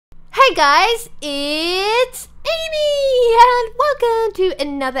Hey guys, it's Amy and welcome to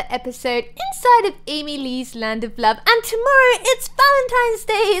another episode inside of Amy Lee's Land of Love. And tomorrow it's Valentine's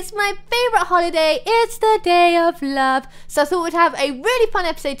Day. It's my favorite holiday. It's the day of love. So I thought we'd have a really fun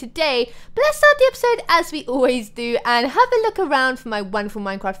episode today. But let's start the episode as we always do and have a look around for my wonderful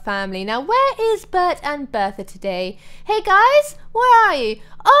Minecraft family. Now where is Bert and Bertha today? Hey guys, where are you?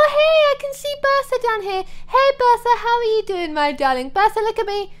 Oh hey, I can see Bertha down here. Hey Bertha, how are you doing my darling? Bertha, look at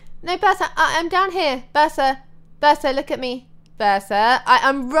me. No Bertha, I'm down here. Bertha, look at me. Bertha,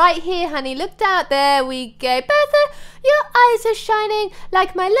 I'm right here, honey. Look down. There we go. Bertha, your eyes are shining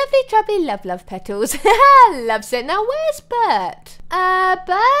like my lovely, chubby love petals. Loves it. Now, where's Bert?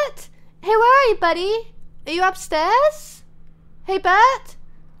 Bert? Hey, where are you, buddy? Are you upstairs? Hey, Bert?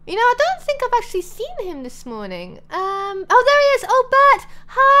 You know, I don't think I've actually seen him this morning. Oh, there he is. Oh, Bert.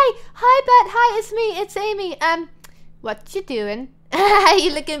 Hi. Hi, Bert. Hi, it's me. It's Amy. What you doing?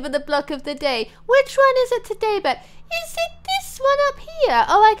 You're looking for the block of the day. Which one is it today, Bert? Is it this one up here?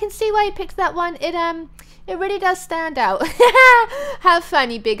 Oh, I can see why you picked that one. It really does stand out. Have fun,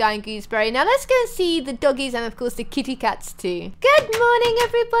 you big iron gooseberry. Now let's go and see the doggies and of course the kitty cats too. Good morning,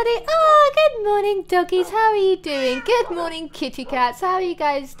 everybody. Oh, good morning, doggies. How are you doing? Good morning, kitty cats. How are you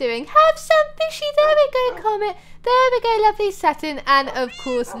guys doing? Have some fishy. There we go, Comet. There we go, lovely Saturn, and of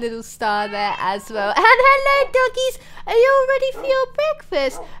course little Star there as well. And hello doggies, are you all ready for your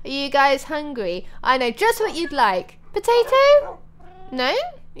breakfast? Are you guys hungry? I know just what you'd like. Potato? No?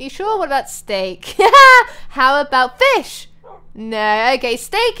 You sure? What about steak? How about fish? No, okay,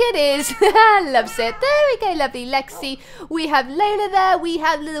 steak it is. Loves it. There we go, lovely Lexi. We have Lola there. We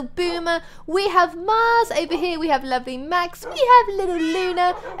have little Boomer. We have Mars over here. We have lovely Max. We have little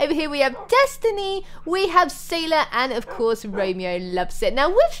Luna. Over here we have Destiny. We have Sailor. And of course, Romeo loves it. Now,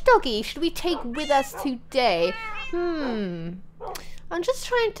 which doggy should we take with us today? I'm just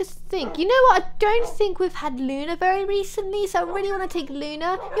trying to think. You know what? I don't think we've had Luna very recently, so I really want to take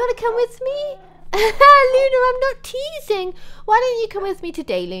Luna. You want to come with me? Luna, I'm not teasing. Why don't you come with me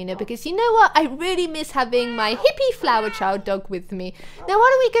today, Luna? Because you know what? I really miss having my hippie flower child dog with me. Now, why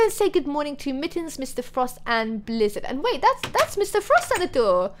don't we go and say good morning to Mittens, Mr. Frost, and Blizzard? And wait, that's Mr. Frost at the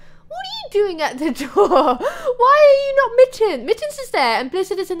door. What are you doing at the door? Why are you not Mittens? Mittens is there and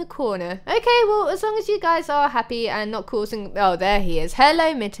Blizzard is in the corner. Okay, well, as long as you guys are happy and not causing... Oh, there he is.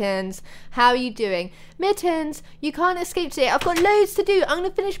 Hello, Mittens. How are you doing? Mittens, you can't escape today. I've got loads to do. I'm going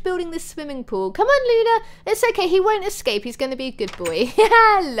to finish building this swimming pool. Come on, Luna. It's okay. He won't escape. He's going to be a good boy.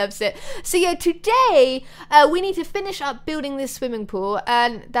 Loves it. So, yeah, today we need to finish up building this swimming pool.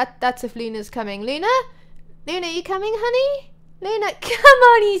 And that's if Luna's coming. Luna? Luna, you coming, honey? Luna, come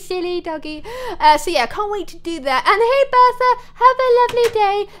on, you silly doggy. So yeah, can't wait to do that. And hey, Bertha, have a lovely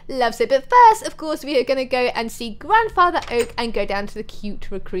day. Loves it. But first, of course, we are going to go and see Grandfather Oak and go down to the cute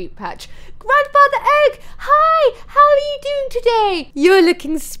recruit patch. Grandfather Oak, hi, how are you doing today? You're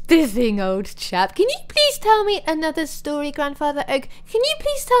looking spiffing, old chap. Can you please tell me another story, Grandfather Oak? Can you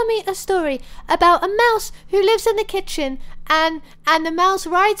please tell me a story about a mouse who lives in the kitchen and the mouse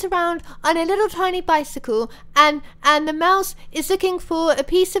rides around on a little tiny bicycle and the mouse is looking for a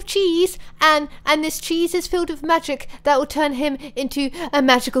piece of cheese and this cheese is filled with magic that will turn him into a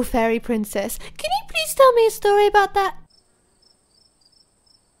magical fairy princess. Can you please tell me a story about that?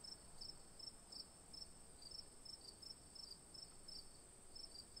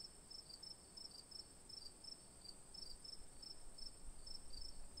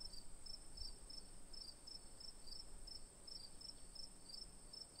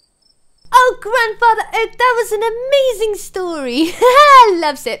 Oh, Grandfather Oak, that was an amazing story.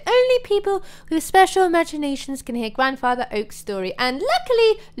 Loves it. Only people with special imaginations can hear Grandfather Oak's story. And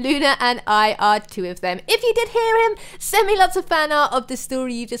luckily, Luna and I are two of them. If you did hear him, send me lots of fan art of the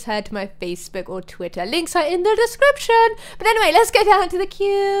story you just heard to my Facebook or Twitter. Links are in the description. But anyway, let's go down to the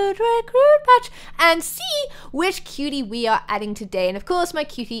cute recruit patch and see which cutie we are adding today. And of course, my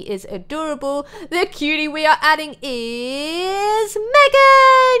cutie is adorable. The cutie we are adding is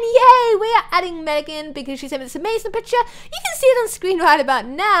Megan. Yay! We are adding Megan because she sent me this amazing picture. You can see it on screen right about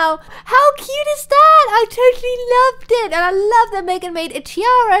now. How cute is that? I totally loved it. And I love that Megan made a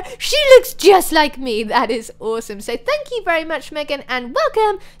tiara. She looks just like me. That is awesome. So thank you very much, Megan. And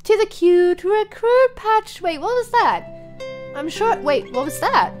welcome to the cute recruit patch. Wait, what was that? I'm sure. Wait, what was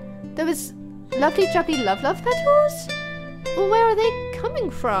that? There was lovely, chubby love petals? Well, where are they coming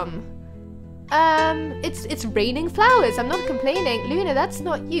from? It's raining flowers. I'm not complaining. Luna, that's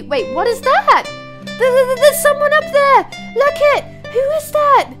not you. Wait, what is that? There's someone up there. Look it. Who is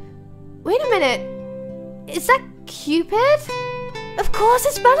that? Wait a minute. Is that Cupid? Of course,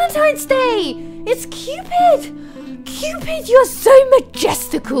 it's Valentine's Day. It's Cupid. Cupid, you're so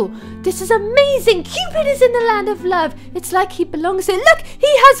majestical. This is amazing. Cupid is in the land of love. It's like he belongs here. Look, he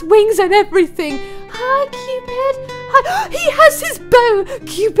has wings and everything. Hi, Cupid. Hi. He has his bow.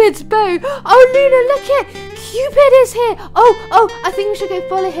 Cupid's bow. Oh, Luna, look it. Cupid is here. Oh, I think we should go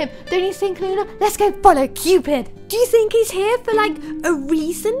follow him. Don't you think, Luna? Let's go follow Cupid. Do you think he's here for like a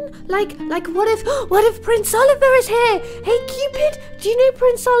reason? Like what if Prince Oliver is here? Hey Cupid, do you know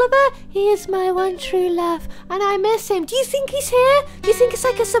Prince Oliver? He is my one true love and I miss him. Do you think he's here? Do you think it's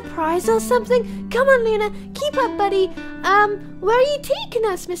like a surprise or something? Come on, Luna, keep up, buddy. Where are you taking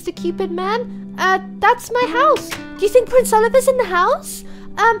us, Mr. Cupid man? That's my house. Do you think Prince Oliver's in the house?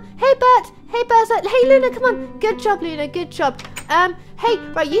 Hey Bert. Hey Bert. Hey Luna, come on. Good job, Luna, good job. Hey,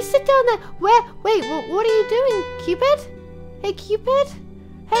 right, you sit down there. Wait, what are you doing, Cupid? Hey, Cupid?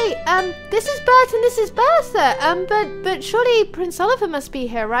 Hey, this is Bert and this is Bertha. But surely Prince Oliver must be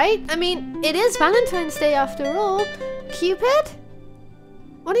here, right? I mean, it is Valentine's Day after all. Cupid?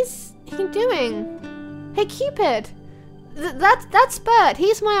 What is he doing? Hey, Cupid. That's Bert.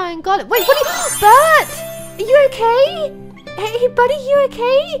 He's my iron golem. Wait, what are you... Bert! Are you okay? Hey, buddy, you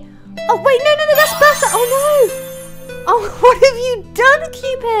okay? Oh, wait, no, that's Bertha. Oh, no. Oh, what have you done,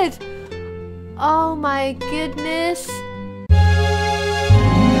 Cupid? Oh my goodness.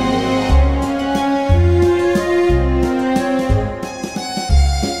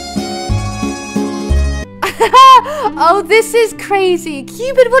 Oh, this is crazy.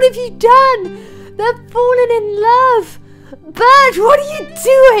 Cupid, what have you done? They're falling in love. Bert, what are you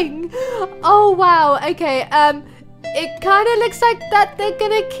doing? Oh, wow. Okay, it kind of looks like that they're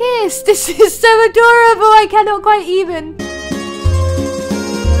gonna kiss. This is so adorable. I cannot quite even.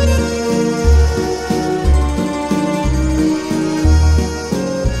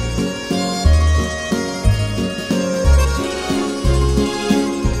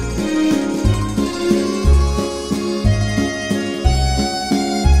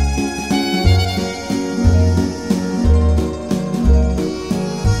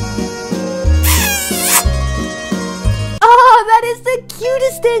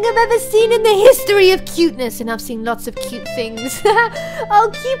 Cutest thing I've ever seen in the history of cuteness, and I've seen lots of cute things. Oh,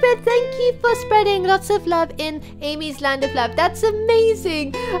 Cupid, thank you for spreading lots of love in Amy's land of love. That's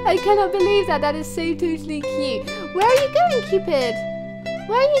amazing. I cannot believe that. That is so totally cute. Where are you going, Cupid?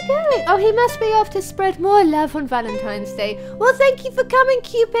 Where are you going? Oh, he must be off to spread more love on Valentine's Day. Well, thank you for coming,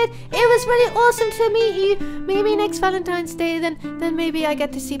 Cupid. It was really awesome to meet you. Maybe next Valentine's Day, then maybe I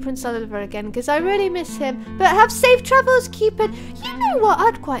get to see Prince Oliver again, because I really miss him. But have safe travels, Cupid. You know what?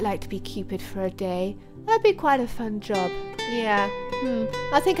 I'd quite like to be Cupid for a day. That'd be quite a fun job. Yeah.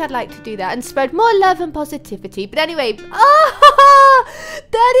 I think I'd like to do that and spread more love and positivity. But anyway,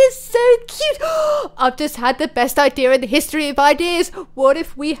 that is so cute. I've just had the best idea in the history of ideas. What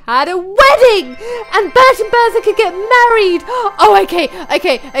if we had a wedding and Bert and Bertha could get married? Oh, okay.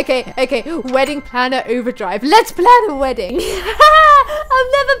 Wedding planner overdrive. Let's plan a wedding. I've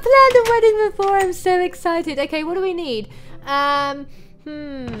never planned a wedding before. I'm so excited. Okay, what do we need? I'm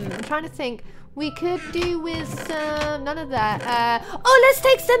trying to think. We could do with some, none of that. Let's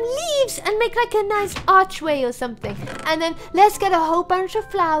take some leaves and make like a nice archway or something. And then let's get a whole bunch of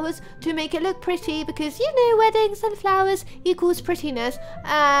flowers to make it look pretty, because you know, weddings and flowers equals prettiness.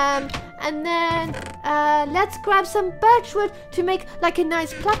 And then let's grab some birchwood to make like a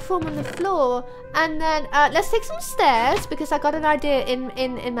nice platform on the floor. And then let's take some stairs, because I got an idea in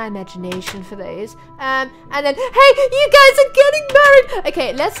my imagination for those. And then, hey, you guys are getting married.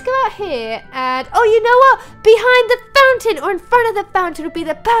 Okay, let's go out here. And, oh, you know what? Behind the fountain or in front of the fountain would be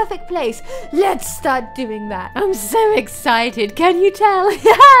the perfect place. Let's start doing that. I'm so excited. Can you tell?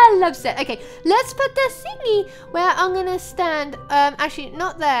 I love it. Okay, let's put the thingy where I'm going to stand. Actually,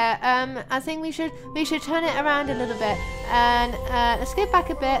 not there. I think we should turn it around a little bit. And let's go back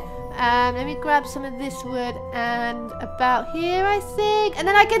a bit. Let me grab some of this wood and about here, I think. And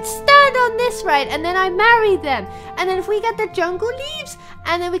then I can stand on this, right? And then I marry them. And then if we get the jungle leaves,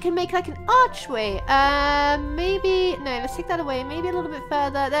 and then we can make like an archway. Maybe, no, let's take that away. Maybe a little bit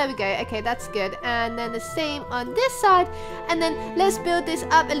further. There we go. Okay, that's good. And then the same on this side. And then let's build this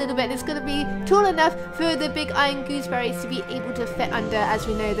up a little bit. It's going to be tall enough for the big iron gooseberries to be able to fit under. As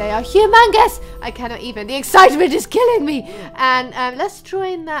we know, they are humongous. I cannot even. The excitement is killing me. And let's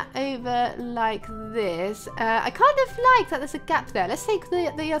join that over like this. I kind of like that there's a gap there. Let's take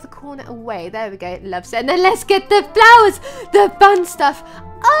the other corner away. There we go. Loves it. And then let's get the flowers, the fun stuff.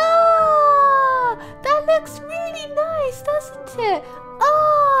 Oh, that looks really nice, doesn't it?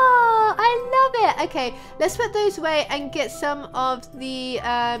 Oh, I love it. Okay, let's put those away and get some of the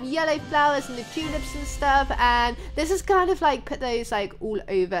yellow flowers and the tulips and stuff. And this is kind of like put those like all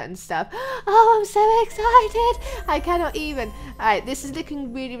over and stuff. Oh, I'm so excited. I cannot even. All right, this is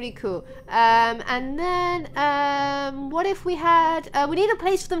looking really, really cool. And then what if we had, we need a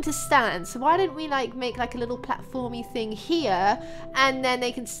place for them to stand. So why don't we like make like a little platformy thing here, and then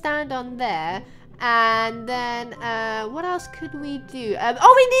they can stand on there. And then, what else could we do?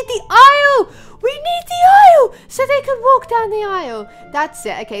 Oh, we need the aisle! We need the aisle! So they can walk down the aisle. That's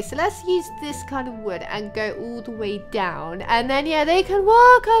it. Okay, so let's use this kind of wood and go all the way down. And then, yeah, they can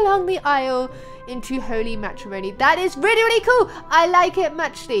walk along the aisle into holy matrimony. That is really, really cool. I like it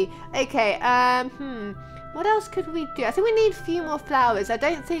muchly. Okay, what else could we do? I think we need a few more flowers. I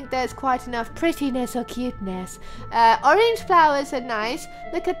don't think there's quite enough prettiness or cuteness. Orange flowers are nice.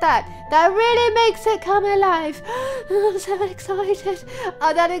 Look at that. That really makes it come alive. I'm so excited.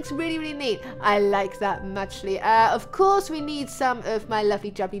 Oh, that looks really, really neat. I like that muchly. Of course, we need some of my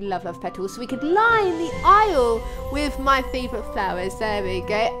lovely jubbly love petals so we could line the aisle with my favourite flowers. There we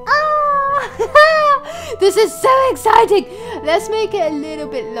go. This is so exciting. Let's make it a little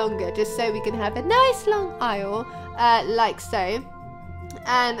bit longer just so we can have a nice long aisle like so.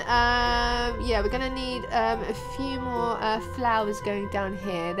 And yeah, we're gonna need a few more flowers going down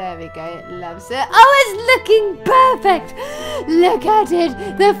here. There we go. It loves it. Oh, it's looking perfect. Look at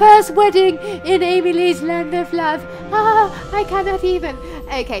it. The first wedding in Amy Lee's Land of Love. I cannot even.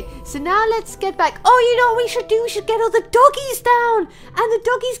 Okay, so now let's get back. Oh, you know what we should do? We should get all the doggies down, and the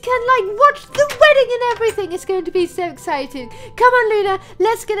doggies can like watch the wedding and everything. It's going to be so exciting. Come on, Luna.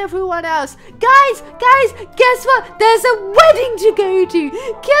 Let's get everyone else. Guys, guess what? There's a wedding to go to.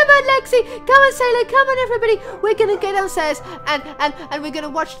 Come on, Lexi. Come on, Sailor. Come on, everybody. We're going to go downstairs and we're going to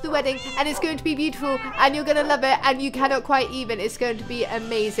watch the wedding, and it's going to be beautiful, and you're going to love it, and you cannot quite even. It's going to be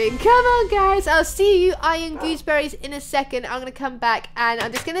amazing. Come on, guys. I'll see you eyeing gooseberries in a second. I'm going to come back, and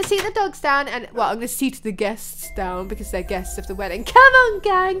I'm just going to seat the dogs down, and, well, I'm going to seat the guests down because they're guests of the wedding. Come on,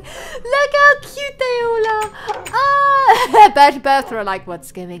 gang. Look how cute they all are. Oh, Bertha are like,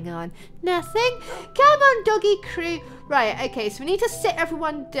 what's going on? Nothing. Come on, doggy crew. Right, okay, so we need to sit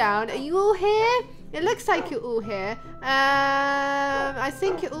everyone down. Are you all here? It looks like you're all here. I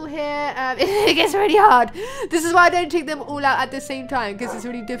think you're all here. It gets really hard. This is why I don't take them all out at the same time, because it's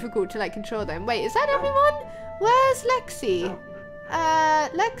really difficult to like control them. Wait, is that everyone? Where's Lexi?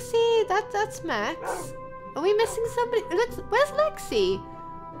 Lexi, that's Max. Are we missing somebody? Where's Lexi?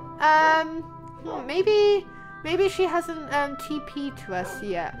 Maybe she hasn't TP'd to us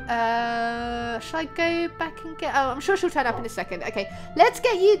yet. Shall I go back and get... Oh, I'm sure she'll turn up in a second. Okay, let's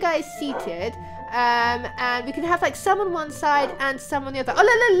get you guys seated. And we can have like some on one side and some on the other. Oh,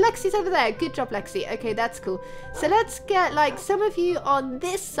 look, Lexi's over there. Good job, Lexi. Okay, that's cool. So let's get like some of you on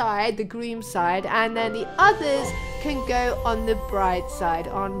this side, the groom side, and then the others can go on the bride side,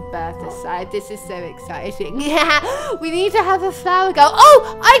 on Bertha's side. This is so exciting. We need to have a flower girl.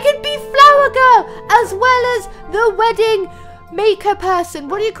 Oh, I can be flower girl as well as the wedding maker person.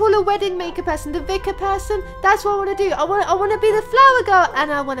 What do you call a wedding maker person? The vicar person? That's what I want to do. I want to be the flower girl,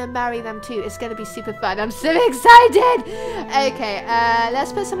 and I want to marry them too. It's going to be super fun. I'm so excited. Okay,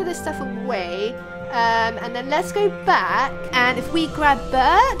 let's put some of this stuff away. And then let's go back, and if we grab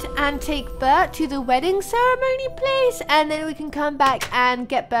Bert and take Bert to the wedding ceremony place, and then we can come back and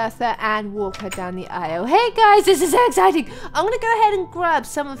get Bertha and walk her down the aisle. Hey guys, this is so exciting. I'm gonna go ahead and grab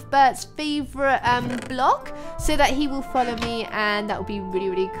some of Bert's favorite block so that he will follow me, and that will be really,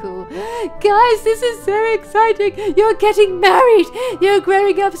 really cool. Guys, this is so exciting. You're getting married. You're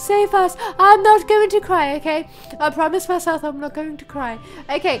growing up so fast. I'm not going to cry, okay? I promise myself I'm not going to cry.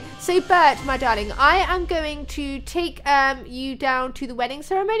 Okay, so Bert, my darling, I am going to take you down to the wedding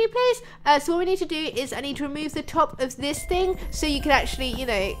ceremony place. So what we need to do is I need to remove the top of this thing so you can actually, you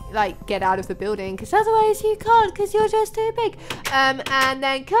know, like get out of the building, because otherwise you can't, because you're just too big. And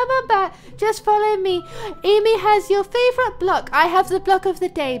then come on, Bert, just follow me. Amy has your favorite block. I have the block of the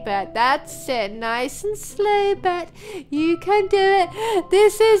day, Bert. That's it. Nice and slow, Bert. You can do it.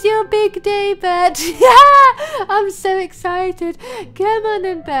 This is your big day, Bert. I'm so excited. Come on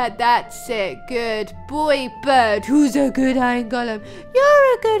then, Bert. That's it. Good boy, Bert. Who's a good iron golem?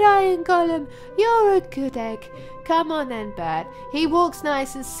 You're a good iron golem. You're a good egg. Come on then, Bert. He walks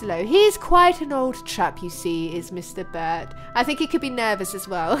nice and slow. He's quite an old chap, you see, is Mr. Bert. I think he could be nervous as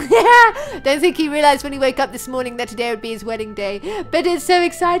well. Don't think he realised when he woke up this morning that today would be his wedding day. But it's so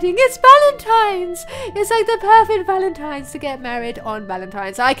exciting. It's Valentine's. It's like the perfect Valentine's to get married on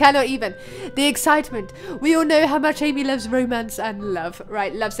Valentine's. I cannot even. The excitement. We all know how much Amy loves romance and love.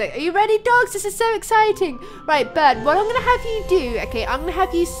 Right, loves it. Are you ready, dogs? This is so exciting. Right, Bert, what I'm going to have you do, okay, I'm going to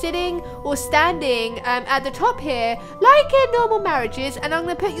have you sitting or standing at the top here, like in normal marriages, and I'm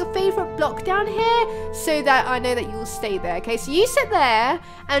going to put your favorite block down here so that I know that you'll stay there. Okay, so you sit there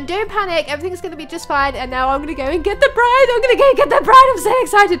and don't panic. Everything's going to be just fine. And now I'm going to go and get the bride. I'm going to go and get the bride. I'm so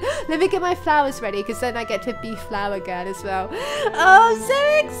excited. Let me get my flowers ready because then I get to be flower girl as well. Oh, I'm so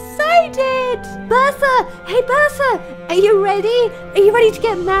excited. Bertha, hey Bertha, are you ready? Are you ready to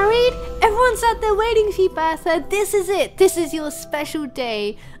get married? Everyone's out there waiting for you, Bertha. This is it. This is your special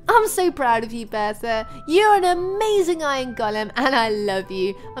day. I'm so proud of you, Bertha. You're an amazing iron golem and I love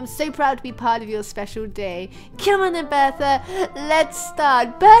you. I'm so proud to be part of your special day. Come on then, Bertha. Let's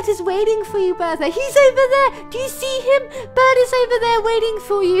start. Bert is waiting for you, Bertha. He's over there. Do you see him? Bert is over there waiting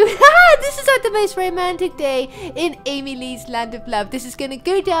for you. This is like the most romantic day in Amy Lee's Land of Love. This is going to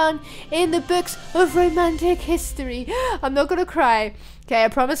go down in the books of romantic history. I'm not going to cry. Okay, I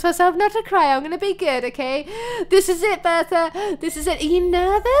promise myself not to cry. I'm going to be good, okay? This is it, Bertha. This is it. Are you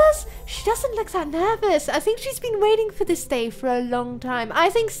nervous? She doesn't look that nervous. I think she's been waiting for this day for a long time. I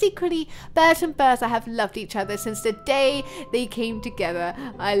think secretly Bert and Bertha have loved each other since the day they came together.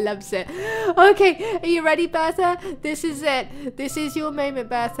 I loves it. Okay, are you ready, Bertha? This is it. This is your moment,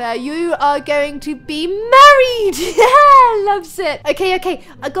 Bertha. You are going to be married. Yeah, loves it. Okay,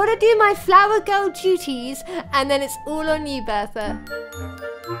 I got to do my flower girl duties and then it's all on you, Bertha.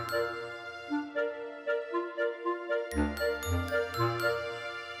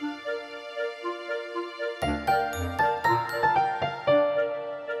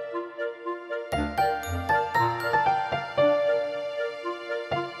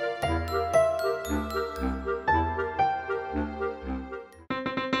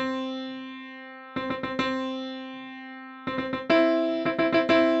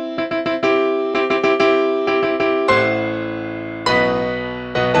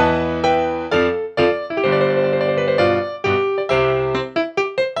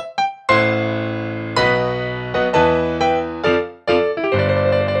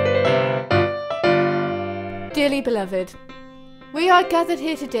 Dearly beloved, we are gathered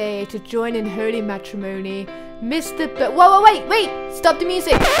here today to join in holy matrimony. Mr. Whoa, wait! Stop the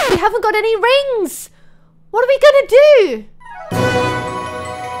music! We haven't got any rings! What are we gonna do?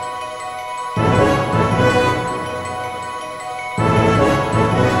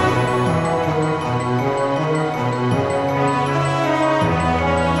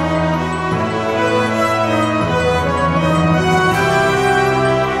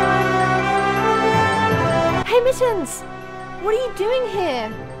 Mittens, what are you doing here?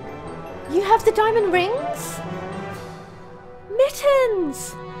 You have the diamond rings?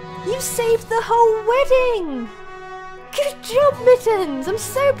 Mittens, you saved the whole wedding. Good job, Mittens. I'm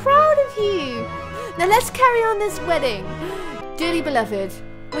so proud of you. Now let's carry on this wedding. Dearly beloved,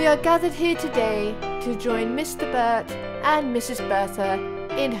 we are gathered here today to join Mr. Bert and Mrs. Bertha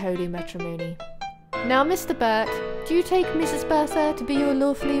in holy matrimony. Now, Mr. Bert, do you take Mrs. Bertha to be your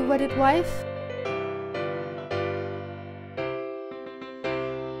lawfully wedded wife?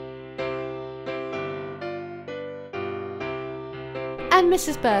 And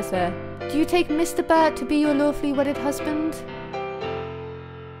Mrs. Bertha, do you take Mr. Bert to be your lawfully wedded husband?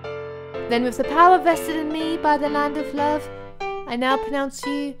 Then with the power vested in me by the Land of Love, I now pronounce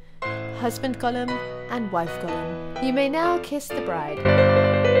you husband golem and wife golem. You may now kiss the bride.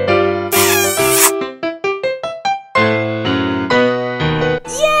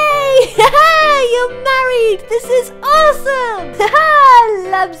 Yay! You're married! This is awesome!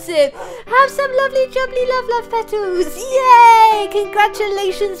 Loves it! Have some lovely jubbly love petals! Yay!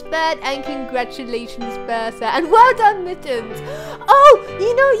 Congratulations, Bert, and congratulations, Bertha, and well done, Mittens! Oh,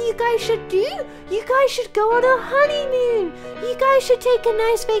 you know what you guys should do? You guys should go on a honeymoon! You guys should take a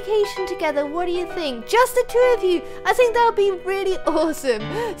nice vacation together. What do you think? Just the two of you. I think that would be really awesome.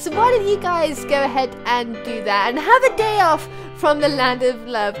 So why don't you guys go ahead and do that and have a day off from the Land of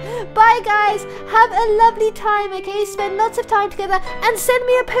Love. Bye guys, have a lovely time, okay? Spend lots of time together and send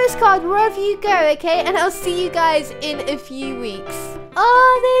me a postcard wherever you go, okay? And I'll see you guys in a few weeks.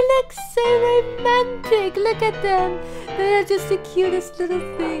 Oh, they look so romantic. Look at them. They're just the cutest little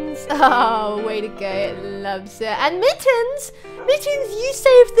things. Oh, way to go. It loves it. And Mittens, you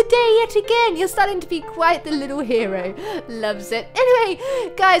saved the day yet again. You're starting to be quite the little hero. Loves it. Anyway,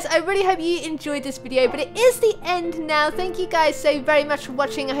 guys, I really hope you enjoyed this video, but it is the end now. Thank you guys so very much for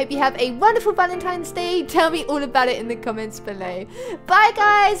watching. I hope you have a wonderful Valentine's Day. Tell me all about it in the comments below. Bye,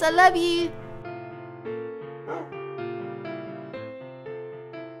 guys. I love you.